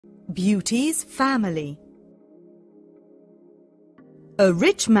Beauty's family. A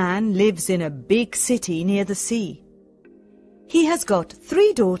rich man lives in a big city near the sea. He has got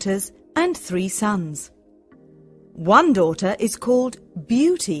 3 daughters and 3 sons. One daughter is called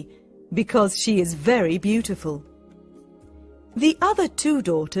Beauty because she is very beautiful. The other 2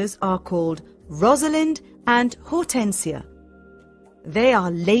 daughters are called Rosalind and Hortensia. They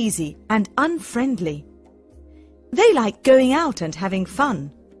are lazy and unfriendly. They like going out and having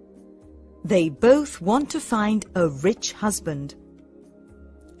fun. They both want to find a rich husband.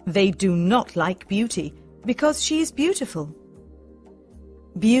 They do not like Beauty because she is beautiful.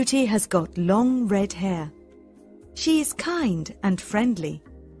 Beauty has got long red hair. She is kind and friendly.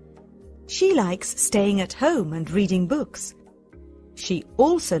 She likes staying at home and reading books. She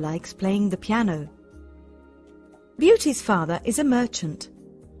also likes playing the piano. Beauty's father is a merchant.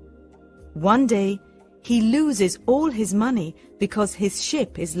 One day, he loses all his money because his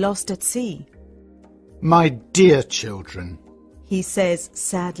ship is lost at sea. My dear children, He says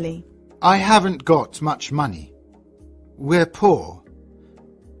sadly, I haven't got much money. We're poor.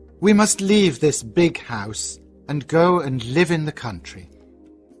 We must leave this big house and go and live in the country.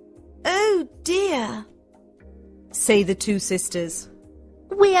 Oh dear, say the 2 sisters.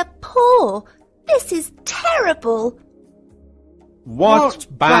 we're poor. This is terrible. What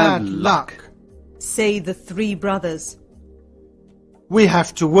bad luck! Say the 3 brothers, We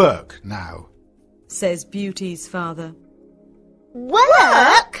have to work now. says Beauty's father.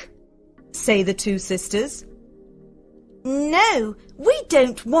 Work? Say the 2 sisters. No, we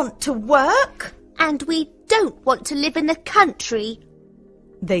don't want to work. And we don't want to live in the country.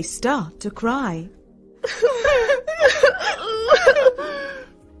 They start to cry.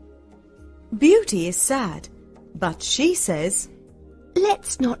 Beauty is sad, but she says,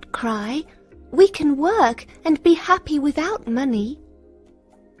 Let's not cry. We can work and be happy without money.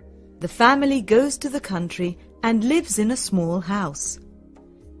 the family goes to the country and lives in a small house.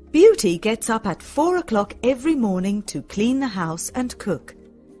 Beauty gets up at 4 o'clock every morning to clean the house and cook.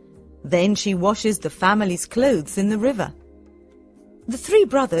 Then she washes the family's clothes in the river. The 3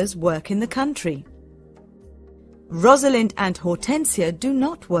 brothers work in the country. Rosalind and Hortensia do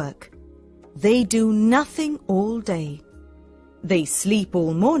not work. They do nothing all day. They sleep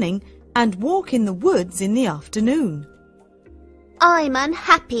all morning and walk in the woods in the afternoon, I'm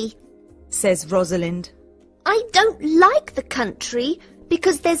unhappy. says Rosalind. I don't like the country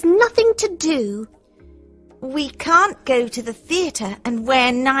because there's nothing to do. We can't go to the theatre and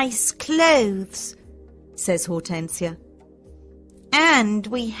wear nice clothes, says Hortensia. and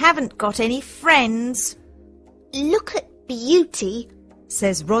we haven't got any friends. Look at Beauty.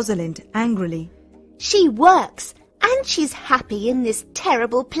 Says Rosalind angrily. She works and she's happy in this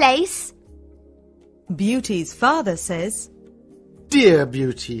terrible place. Beauty's father says, Dear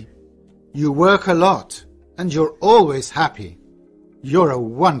Beauty, you work a lot and you're always happy. You're a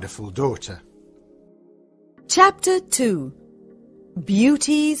wonderful daughter. Chapter 2.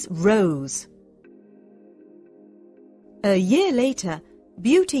 Beauty's Rose. A year later,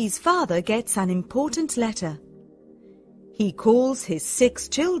 Beauty's father gets an important letter. He calls his 6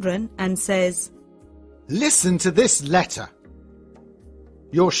 children and says, Listen to this letter.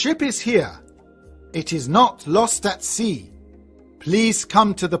 Your ship is here. It is not lost at sea. Please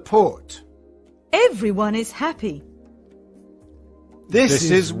come to the port. Everyone is happy, This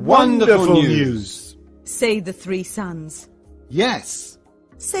is wonderful news! say the 3 sons. Yes,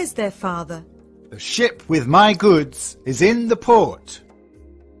 Says their father. the ship with my goods is in the port.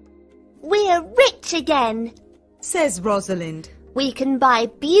 We're rich again. Says Rosalind. We can buy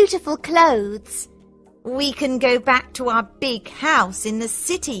beautiful clothes. We can go back to our big house in the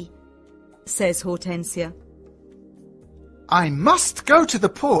city. Says Hortensia. I must go to the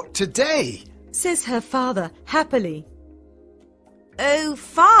port today. Says her father happily. Oh,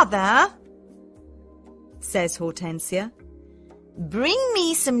 Father, Says Hortensia. bring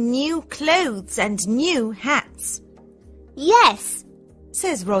me some new clothes and new hats. Yes,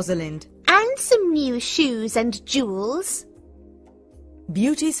 Says Rosalind. and some new shoes and jewels.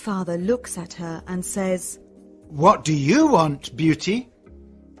 Beauty's father looks at her and says, What do you want, Beauty?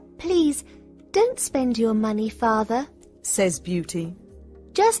 Please, don't spend your money, Father. says Beauty.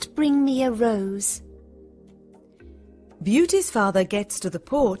 Just bring me a rose. Beauty's father gets to the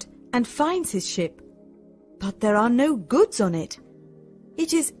port and finds his ship, but there are no goods on it.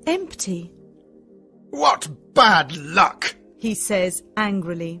 It is empty, What bad luck! he says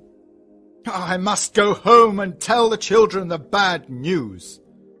angrily. I must go home and tell the children the bad news.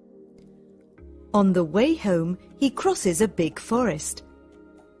 On the way home, he crosses a big forest.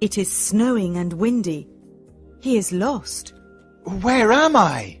 It is snowing and windy. He is lost. Where am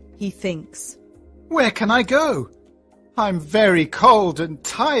I? he thinks. Where can I go? I'm very cold and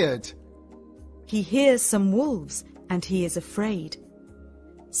tired. He hears some wolves and he is afraid.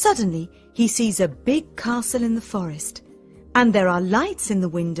 Suddenly he sees a big castle in the forest, and there are lights in the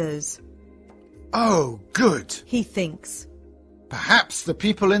windows. Oh, good. He thinks. Perhaps the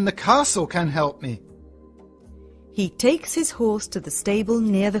people in the castle can help me. He takes his horse to the stable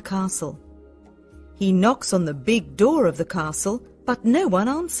near the castle. He knocks on the big door of the castle, but no one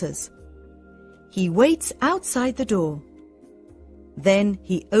answers. He waits outside the door. Then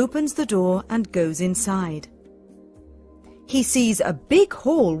he opens the door and goes inside. He sees a big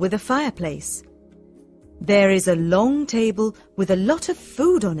hall with a fireplace. There is a long table with a lot of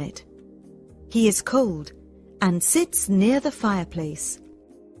food on it. He is cold and sits near the fireplace.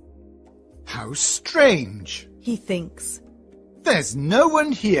 How strange, he thinks. There's no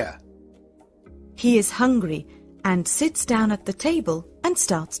one here. He is hungry and sits down at the table and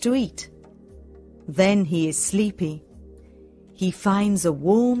starts to eat. Then he is sleepy. He finds a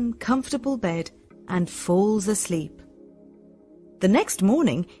warm, comfortable bed and falls asleep. The next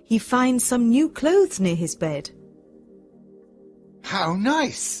morning he finds some new clothes near his bed. How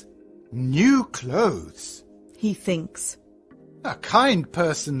nice! New clothes, he thinks. A kind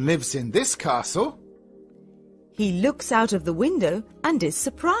person lives in this castle. He looks out of the window and is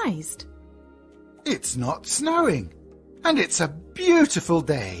surprised. It's not snowing, and it's a beautiful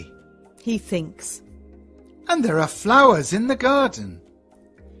day, he thinks. And there are flowers in the garden.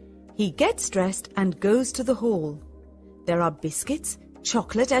 He gets dressed and goes to the hall. There are biscuits,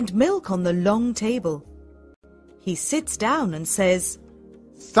 chocolate and milk on the long table. He sits down and says,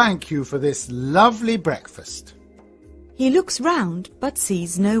 "Thank you for this lovely breakfast." He looks round but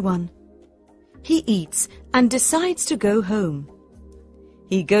sees no one. He eats and decides to go home.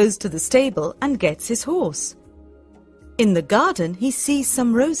 He goes to the stable and gets his horse. In the garden he sees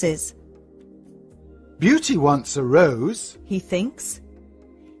some roses. Beauty wants a rose, he thinks.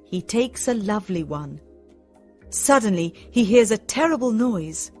 He takes a lovely one. Suddenly he hears a terrible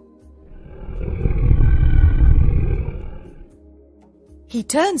noise. He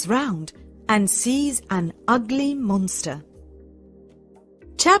turns round and sees an ugly monster.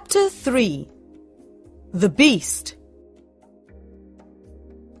 Chapter 3. The Beast.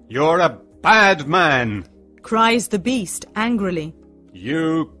 You're a bad man, cries the beast angrily.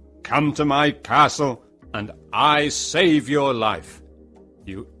 You come to my castle and I save your life.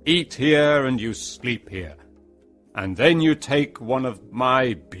 You eat here and you sleep here. And then you take one of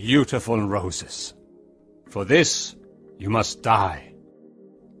my beautiful roses. For this, you must die.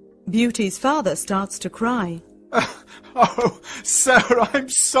 Beauty's father starts to cry. Oh, sir, I'm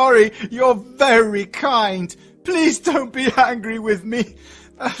sorry. You're very kind. Please don't be angry with me.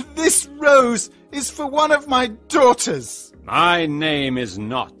 This rose is for one of my daughters. My name is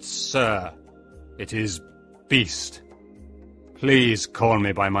not Sir. It is Beast. Please call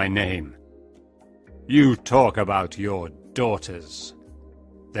me by my name. You talk about your daughters.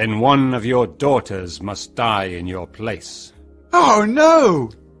 Then one of your daughters must die in your place. Oh, no,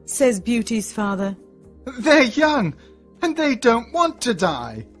 says Beauty's father. They're young, and they don't want to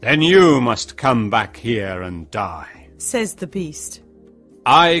die. Then you must come back here and die, says the beast.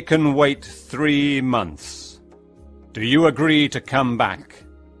 I can wait 3 months. Do you agree to come back?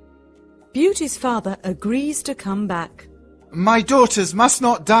 Beauty's father agrees to come back. My daughters must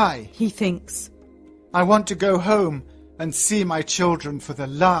not die, he thinks. I want to go home and see my children for the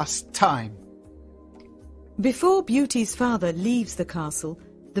last time. Before Beauty's father leaves the castle,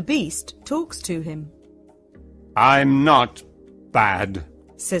 the beast talks to him. I'm not bad,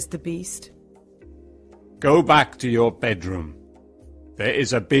 says the beast. Go back to your bedroom. There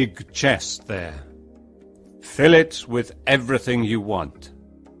is a big chest there. Fill it with everything you want,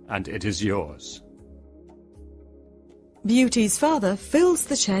 and it is yours. Beauty's father fills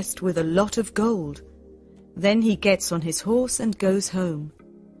the chest with a lot of gold. Then he gets on his horse and goes home.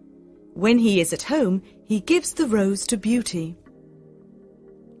 When he is at home, he gives the rose to Beauty.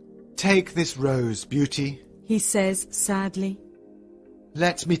 Take this rose, Beauty, he says sadly.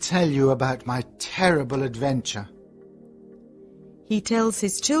 Let me tell you about my terrible adventure. He tells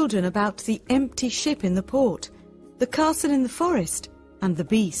his children about the empty ship in the port, the castle in the forest, and the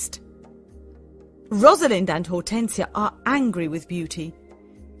beast. Rosalind and Hortensia are angry with Beauty.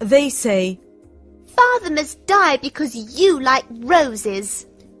 They say, Father must die because you like roses.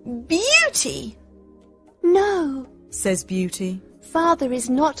 Beauty! No, says Beauty. Father is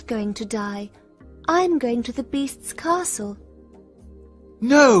not going to die. I'm going to the beast's castle.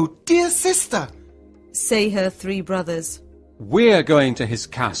 No, dear sister, say her 3 brothers. We're going to his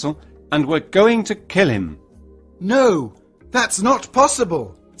castle, and we're going to kill him. No, that's not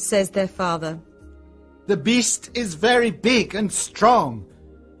possible, says their father. The beast is very big and strong.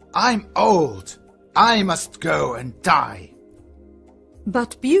 I'm old. I must go and die.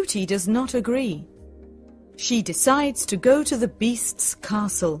 But Beauty does not agree. She decides to go to the beast's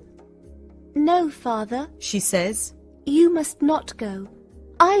castle. No, Father, She says, you must not go.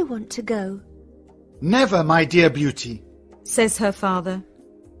 I want to go. Never, my dear Beauty. says her father.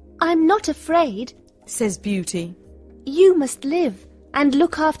 I'm not afraid. Says Beauty. You must live and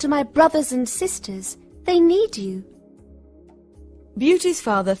look after my brothers and sisters. They need you. Beauty's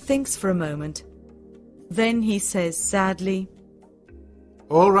father thinks for a moment. Then he says sadly,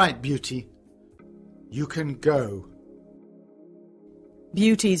 All right, Beauty. You can go.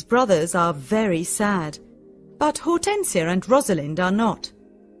 Beauty's brothers are very sad, but Hortensia and Rosalind are not.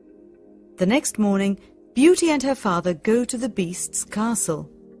 The next morning, Beauty and her father go to the beast's castle.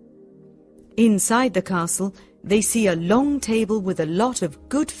 Inside the castle, they see a long table with a lot of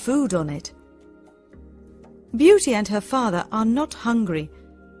good food on it. Beauty and her father are not hungry,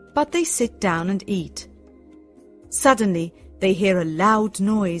 but they sit down and eat. Suddenly, they hear a loud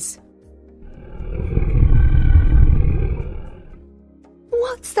noise.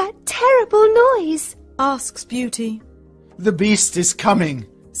 What's that terrible noise? Asks Beauty. The beast is coming.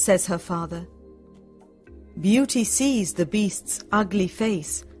 Says her father. Beauty sees the beast's ugly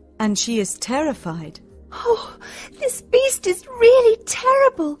face, and she is terrified. Oh, this beast is really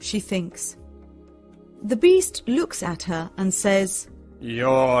terrible. She thinks. The beast looks at her and says,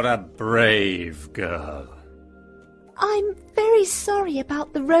 You're a brave girl. I'm very sorry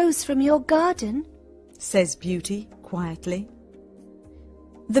about the rose from your garden. says Beauty quietly.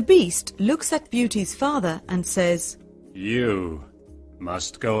 The beast looks at Beauty's father and says, You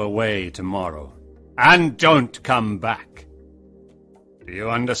must go away tomorrow, and don't come back. Do you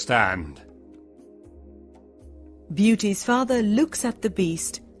understand? Beauty's father looks at the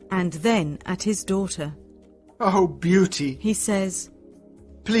beast and then at his daughter. Oh, Beauty, He says,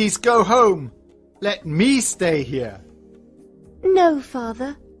 please go home. Let me stay here. No,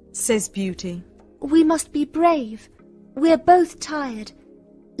 Father. says Beauty. We must be brave. We're both tired.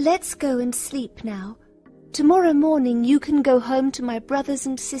 Let's go and sleep now. Tomorrow morning you can go home to my brothers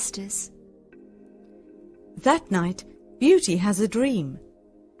and sisters. That night, Beauty has a dream.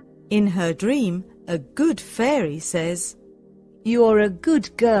 In her dream, a good fairy says, You're a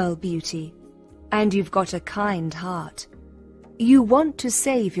good girl, Beauty, and you've got a kind heart. You want to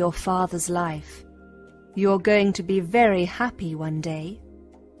save your father's life. You're going to be very happy one day.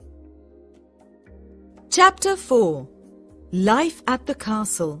 Chapter 4. Life at the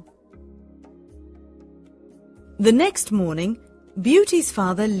Castle. The next morning, Beauty's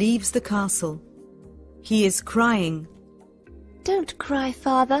father leaves the castle. He is crying. Don't cry,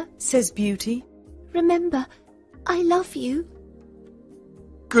 Father. Says Beauty. Remember, I love you.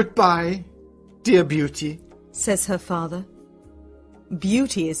 Goodbye, dear Beauty. Says her father.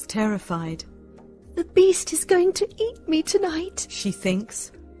 Beauty is terrified. The beast is going to eat me tonight. She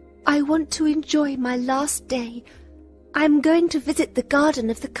thinks. I want to enjoy my last day. I'm going to visit the garden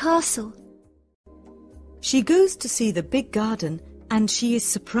of the castle. She goes to see the big garden and she is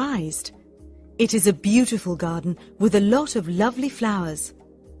surprised. It is a beautiful garden with a lot of lovely flowers.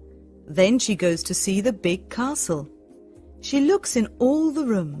 Then she goes to see the big castle. She looks in all the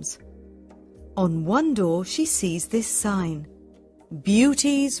rooms. On one door she sees this sign,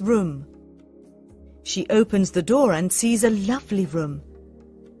 Beauty's Room. She opens the door and sees a lovely room.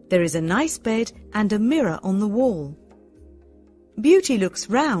 There is a nice bed and a mirror on the wall. Beauty looks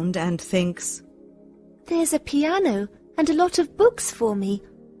round and thinks, There's a piano and a lot of books for me.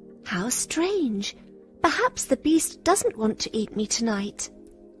 How strange. Perhaps the beast doesn't want to eat me tonight.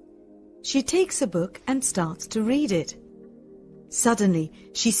 She takes a book and starts to read it. Suddenly,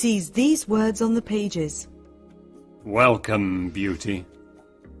 she sees these words on the pages. Welcome, Beauty.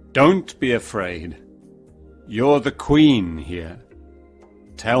 Don't be afraid. You're the queen here.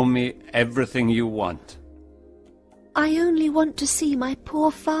 Tell me everything you want. I only want to see my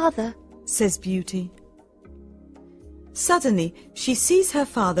poor father. Says Beauty. Suddenly, she sees her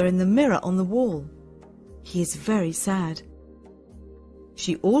father in the mirror on the wall. He is very sad.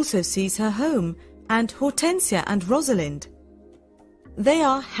 She also sees her home and Hortensia and Rosalind. They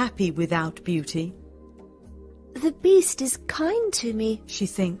are happy without Beauty. The beast is kind to me. She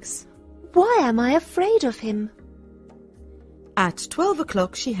thinks. Why am I afraid of him? At 12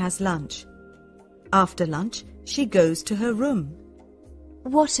 o'clock she has lunch. After lunch, she goes to her room.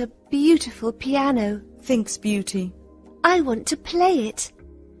 What a beautiful piano, Thinks Beauty. I want to play it.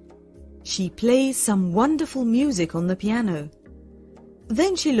 She plays some wonderful music on the piano.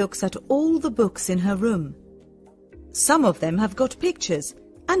 Then she looks at all the books in her room. Some of them have got pictures,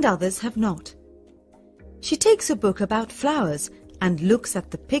 and others have not. She takes a book about flowers and looks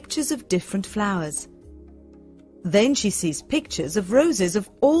at the pictures of different flowers. Then she sees pictures of roses of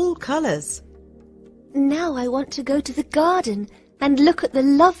all colours. Now I want to go to the garden and look at the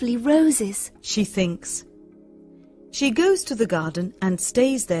lovely roses, she thinks. She goes to the garden and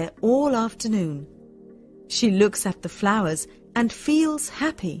stays there all afternoon. She looks at the flowers and feels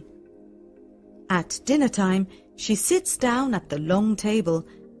happy. At dinner time, she sits down at the long table,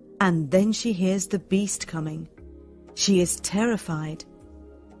 and then she hears the beast coming. She is terrified.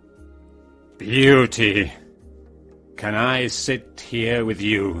 Beauty, can I sit here with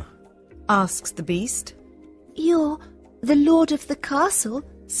you? Asks the beast. You're the lord of the castle,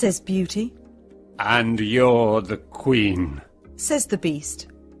 Says Beauty. And you're the queen. Says the beast.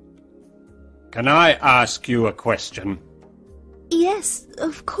 Can I ask you a question? Yes,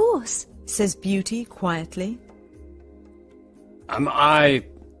 of course. Says Beauty quietly. Am I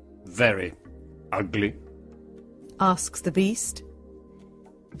very ugly? Asks the beast.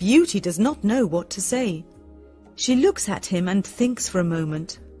 Beauty does not know what to say. She looks at him and thinks for a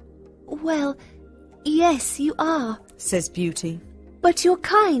moment. Well, yes, you are, Says Beauty. but you're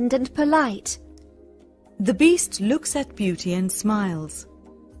kind and polite. The beast looks at Beauty and smiles.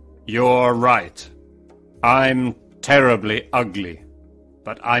 You're right. I'm terribly ugly,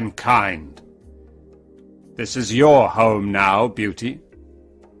 but I'm kind. This is your home now, Beauty.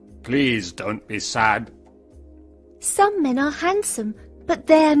 Please don't be sad. Some men are handsome, but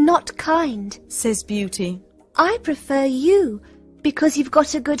they're not kind. Says Beauty. I prefer you because you've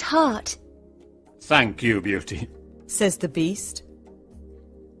got a good heart. Thank you, Beauty. Says the beast.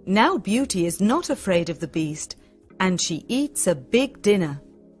 Now Beauty is not afraid of the beast, and she eats a big dinner.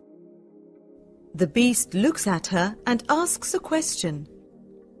 The beast looks at her and asks a question.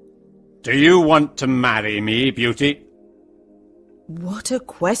 Do you want to marry me, Beauty? What a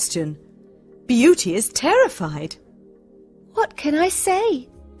question! Beauty is terrified, What can I say?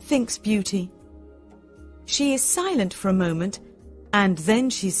 thinks Beauty. She is silent for a moment, and then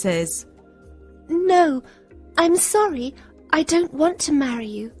she says, No, I'm sorry. I don't want to marry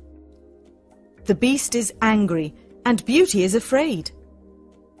you. The beast is angry, and Beauty is afraid.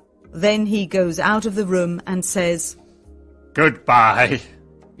 Then he goes out of the room and says, Goodbye,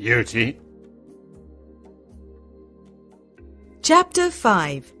 Beauty. Chapter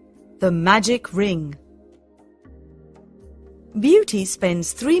 5. The Magic Ring. Beauty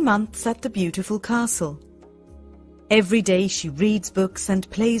spends 3 months at the beautiful castle. Every day she reads books and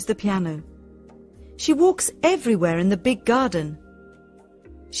plays the piano. She walks everywhere in the big garden.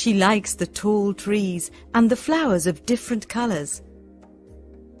 She likes the tall trees and the flowers of different colours.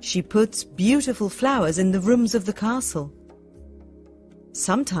 She puts beautiful flowers in the rooms of the castle.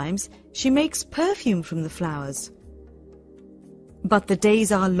 Sometimes she makes perfume from the flowers. But the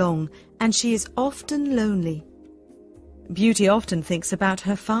days are long and she is often lonely. Beauty often thinks about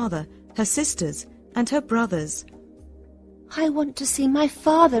her father, her sisters, and her brothers. I want to see my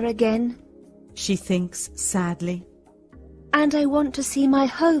father again. She thinks sadly. And I want to see my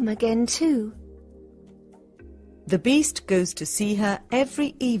home again too. The beast goes to see her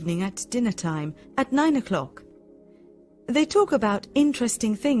every evening at dinner time at 9 o'clock. They talk about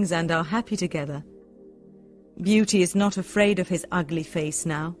interesting things and are happy together. Beauty is not afraid of his ugly face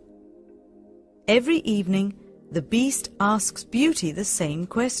now. Every evening, the beast asks Beauty the same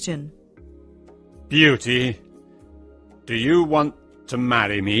question. Beauty, do you want to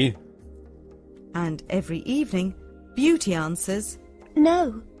marry me? And every evening, Beauty answers.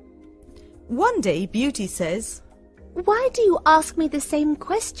 No. One day, Beauty says, Why do you ask me the same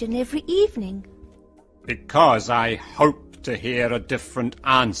question every evening? Because I hope to hear a different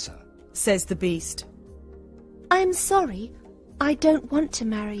answer. says the beast. I'm sorry. I don't want to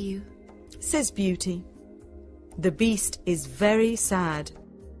marry you. Says Beauty. The beast is very sad.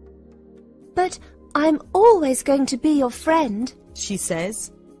 But I'm always going to be your friend. She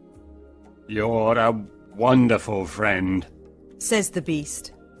says. You're a wonderful friend. Says the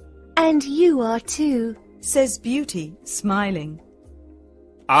beast. And you are too. Says Beauty, smiling.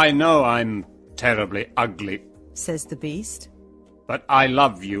 I know I'm terribly ugly, Says the beast. but I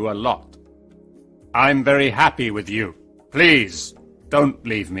love you a lot. I'm very happy with you. Please, don't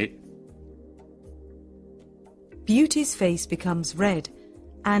leave me. Beauty's face becomes red,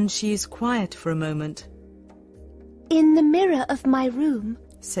 and she is quiet for a moment. In the mirror of my room,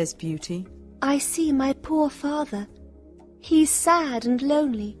 Says Beauty. I see my poor father. He's sad and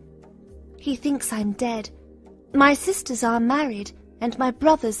lonely. He thinks I'm dead. My sisters are married and my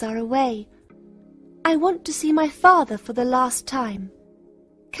brothers are away. I want to see my father for the last time.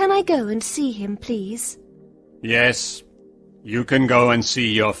 Can I go and see him, please? Yes, You can go and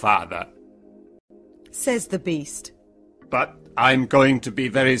see your father. Says the beast. But I'm going to be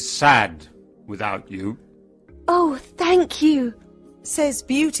very sad without you. Oh, thank you. Says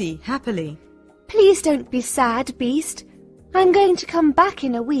Beauty happily. Please don't be sad, Beast. I'm going to come back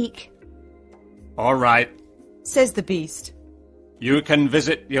in a week. All right. Says the beast. You can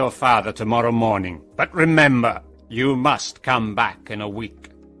visit your father tomorrow morning. But remember, you must come back in a week.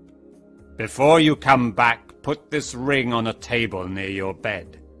 Before you come back, put this ring on a table near your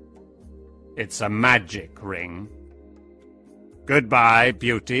bed. It's a magic ring. Goodbye,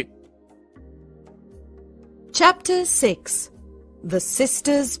 Beauty. Chapter 6. The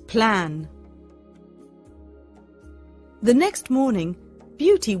Sisters' Plan. The next morning,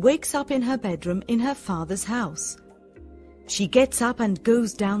 Beauty wakes up in her bedroom in her father's house. She gets up and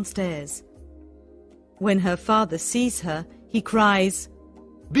goes downstairs. When her father sees her, he cries,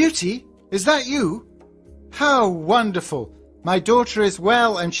 Beauty, is that you? How wonderful! My daughter is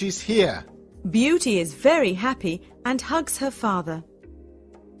well and she's here. Beauty is very happy and hugs her father.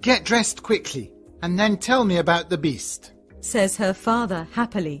 Get dressed quickly and then tell me about the beast. Says her father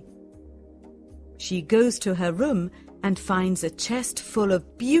happily. She goes to her room and finds a chest full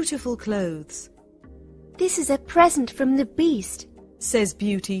of beautiful clothes. This is a present from the Beast. Says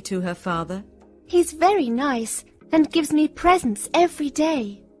Beauty to her father. He's very nice and gives me presents every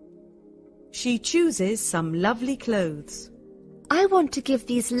day. She chooses some lovely clothes. I want to give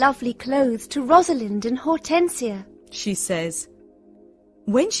these lovely clothes to Rosalind and Hortensia, she says.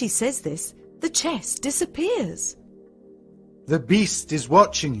 When she says this, the chest disappears. The beast is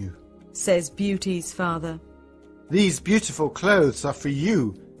watching you. Says Beauty's father. These beautiful clothes are for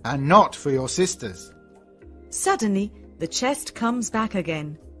you and not for your sisters. Suddenly, the chest comes back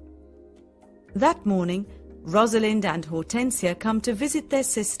again. That morning, Rosalind and Hortensia come to visit their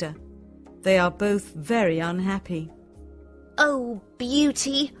sister. They are both very unhappy. Oh,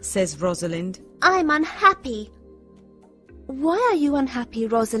 Beauty, says Rosalind. I'm unhappy. Why are you unhappy,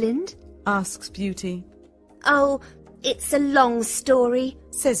 Rosalind? Asks Beauty. Oh, it's a long story,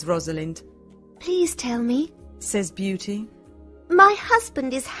 says Rosalind. Please tell me, says Beauty. My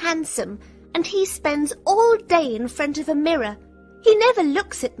husband is handsome and he spends all day in front of a mirror. He never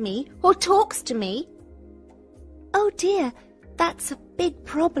looks at me or talks to me. Oh dear, that's a big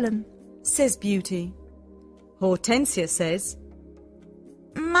problem, says Beauty. Hortensia says,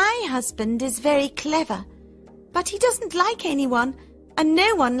 My husband is very clever, but he doesn't like anyone, and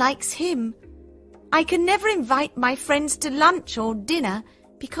no one likes him. I can never invite my friends to lunch or dinner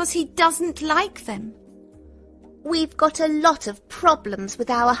because he doesn't like them. We've got a lot of problems with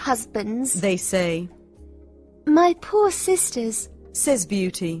our husbands, they say. My poor sisters, says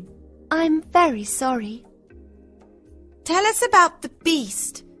Beauty. I'm very sorry. Tell us about the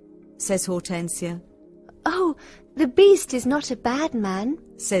beast, says Hortensia. Oh, the Beast is not a bad man,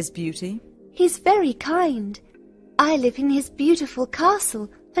 says Beauty. He's very kind. I live in his beautiful castle,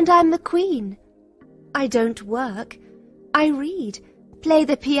 and I'm the queen. I don't work. I read, play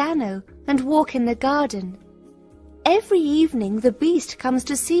the piano, and walk in the garden. Every evening the Beast comes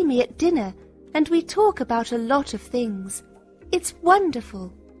to see me at dinner, and we talk about a lot of things. It's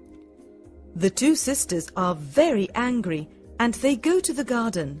wonderful. The two sisters are very angry, and they go to the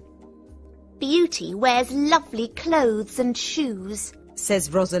garden. Beauty wears lovely clothes and shoes,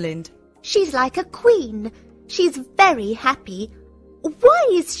 says Rosalind. She's like a queen. She's very happy. Why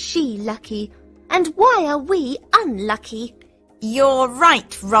is she lucky? And why are we unlucky? You're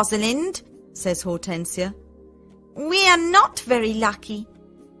right, Rosalind, says Hortensia. We are not very lucky,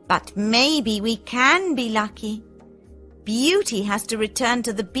 but maybe we can be lucky. Beauty has to return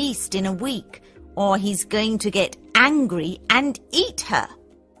to the Beast in a week, or he's going to get angry and eat her.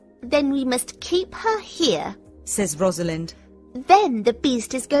 Then we must keep her here, says Rosalind. Then the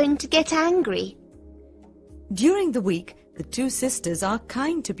Beast is going to get angry. During the week, the two sisters are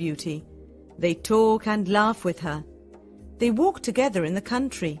kind to Beauty. They talk and laugh with her. They walk together in the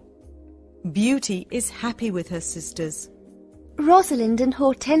country. Beauty is happy with her sisters. Rosalind and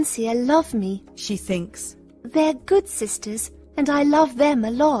Hortensia love me, she thinks. They're good sisters, and I love them a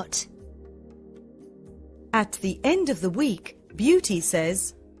lot. At the end of the week, Beauty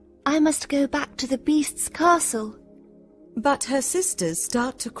says, I must go back to the Beast's castle. But her sisters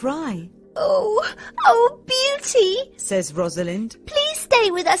start to cry. Oh, Beauty, says Rosalind. Please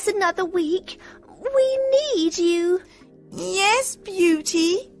stay with us another week. We need you. Yes,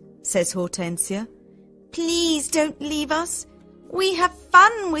 Beauty, says Hortensia. Please don't leave us. We have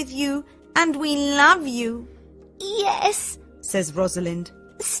fun with you and we love you. Yes, says Rosalind.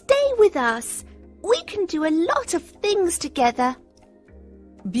 Stay with us. We can do a lot of things together.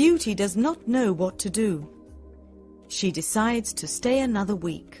 Beauty does not know what to do. she decides to stay another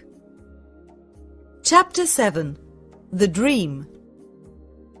week. Chapter 7. The Dream.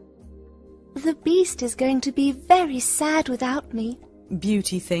 The beast is going to be very sad without me.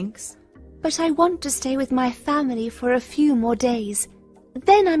 Beauty thinks. But I want to stay with my family for a few more days.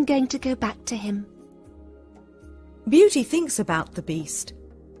 Then I'm going to go back to him. Beauty thinks about the beast.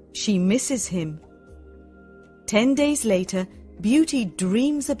 She misses him. 10 days later, Beauty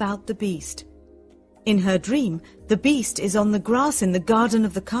dreams about the beast. In her dream, the beast is on the grass in the garden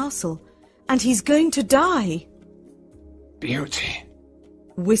of the castle, and he's going to die. Beauty,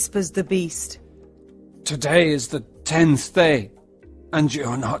 Whispers the beast. today is the 10th day, and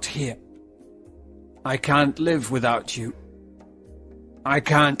you're not here. I can't live without you. I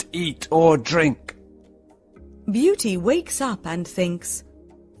can't eat or drink. Beauty wakes up and thinks,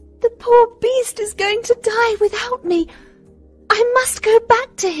 The poor beast is going to die without me. I must go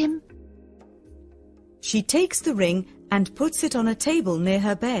back to him. She takes the ring and puts it on a table near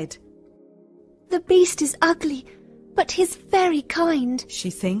her bed. The beast is ugly, but he's very kind. She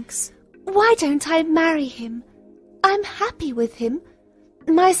thinks. Why don't I marry him? I'm happy with him.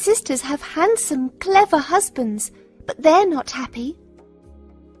 My sisters have handsome, clever husbands, but they're not happy.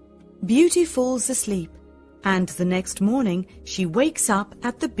 Beauty falls asleep, and the next morning she wakes up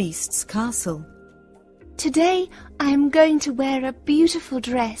at the beast's castle. Today I am going to wear a beautiful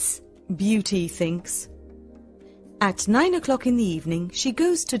dress. Beauty thinks. At 9 o'clock in the evening she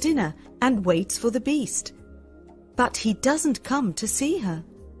goes to dinner and waits for the beast. But he doesn't come to see her.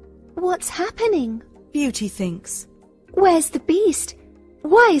 What's happening? Beauty thinks. Where's the beast?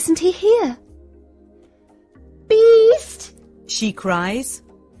 Why isn't he here? Beast! She cries.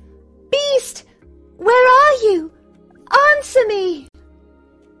 Beast! Where are you? Answer me!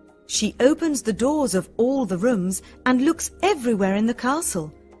 She opens the doors of all the rooms and looks everywhere in the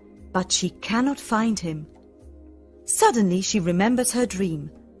castle, but she cannot find him. Suddenly she remembers her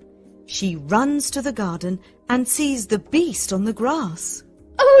dream. She runs to the garden and sees the beast on the grass.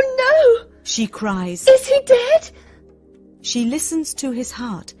 Oh no! She cries. Is he dead? She listens to his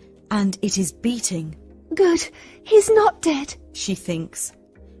heart, and it is beating. Good, he's not dead. She thinks.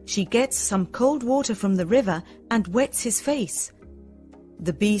 She gets some cold water from the river and wets his face.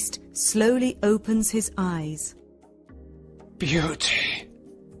 The beast slowly opens his eyes. Beauty,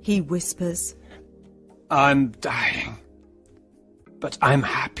 He whispers. I'm dying. But I'm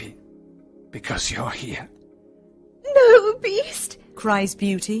happy because you're here. No, Beast, Cries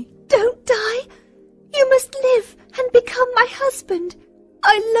Beauty. don't die. You must live and become my husband.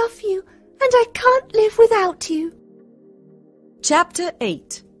 I love you, and I can't live without you. Chapter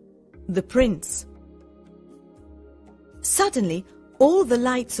 8. The Prince. Suddenly, all the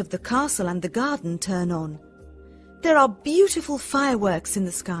lights of the castle and the garden turn on. There are beautiful fireworks in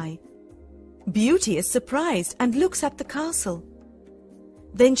the sky. Beauty is surprised and looks at the castle.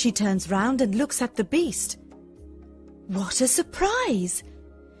 Then she turns round and looks at the beast. What a surprise!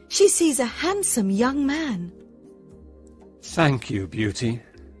 She sees a handsome young man. Thank you, Beauty.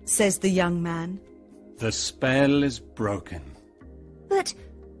 Says the young man. The spell is broken. But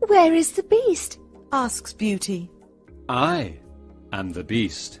where is the beast? Asks Beauty. I am the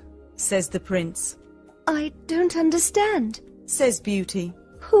beast. Says the prince. I don't understand. Says Beauty.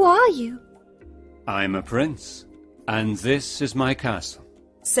 Who are you? I'm a prince, and this is my castle.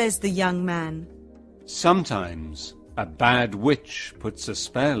 Says the young man. Sometimes a bad witch puts a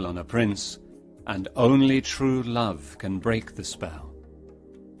spell on a prince, and only true love can break the spell.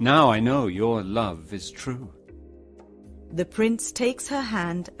 Now I know your love is true. The prince takes her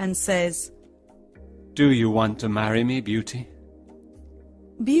hand and says, Do you want to marry me, Beauty?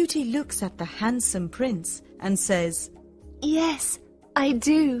 Beauty looks at the handsome prince and says, Yes, I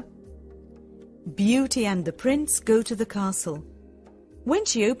do. Beauty and the prince go to the castle. When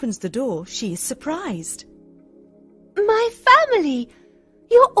she opens the door, she is surprised. My family!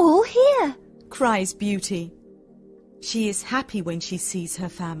 You're all here! Cries Beauty. She is happy when she sees her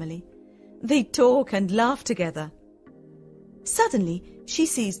family. They talk and laugh together. Suddenly, she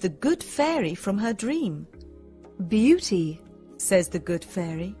sees the good fairy from her dream. Beauty, Says the good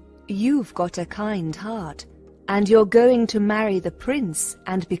fairy. you've got a kind heart, and you're going to marry the prince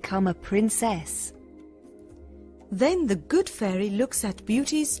and become a princess. Then the good fairy looks at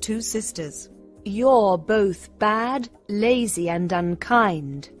Beauty's two sisters. You're both bad, lazy, and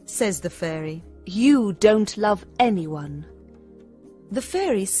unkind. Says the fairy. You don't love anyone. The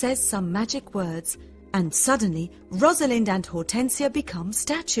fairy says some magic words, and suddenly Rosalind and Hortensia become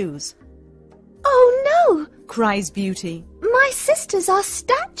statues. Oh no! Cries Beauty. My sisters are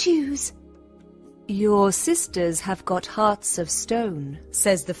statues! Your sisters have got hearts of stone.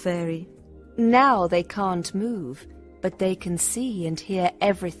 Says the fairy. Now they can't move, but they can see and hear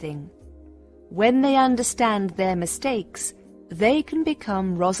everything. When they understand their mistakes, they can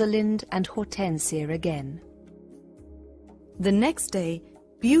become Rosalind and Hortensia again. The next day,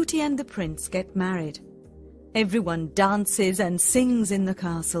 Beauty and the prince get married. Everyone dances and sings in the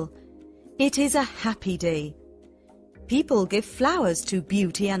castle. It is a happy day. People give flowers to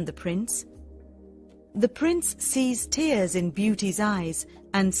Beauty and the prince. The prince sees tears in Beauty's eyes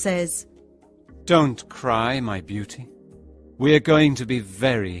and says, "Don't cry, my beauty. We are going to be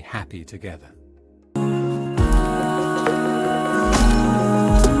very happy together."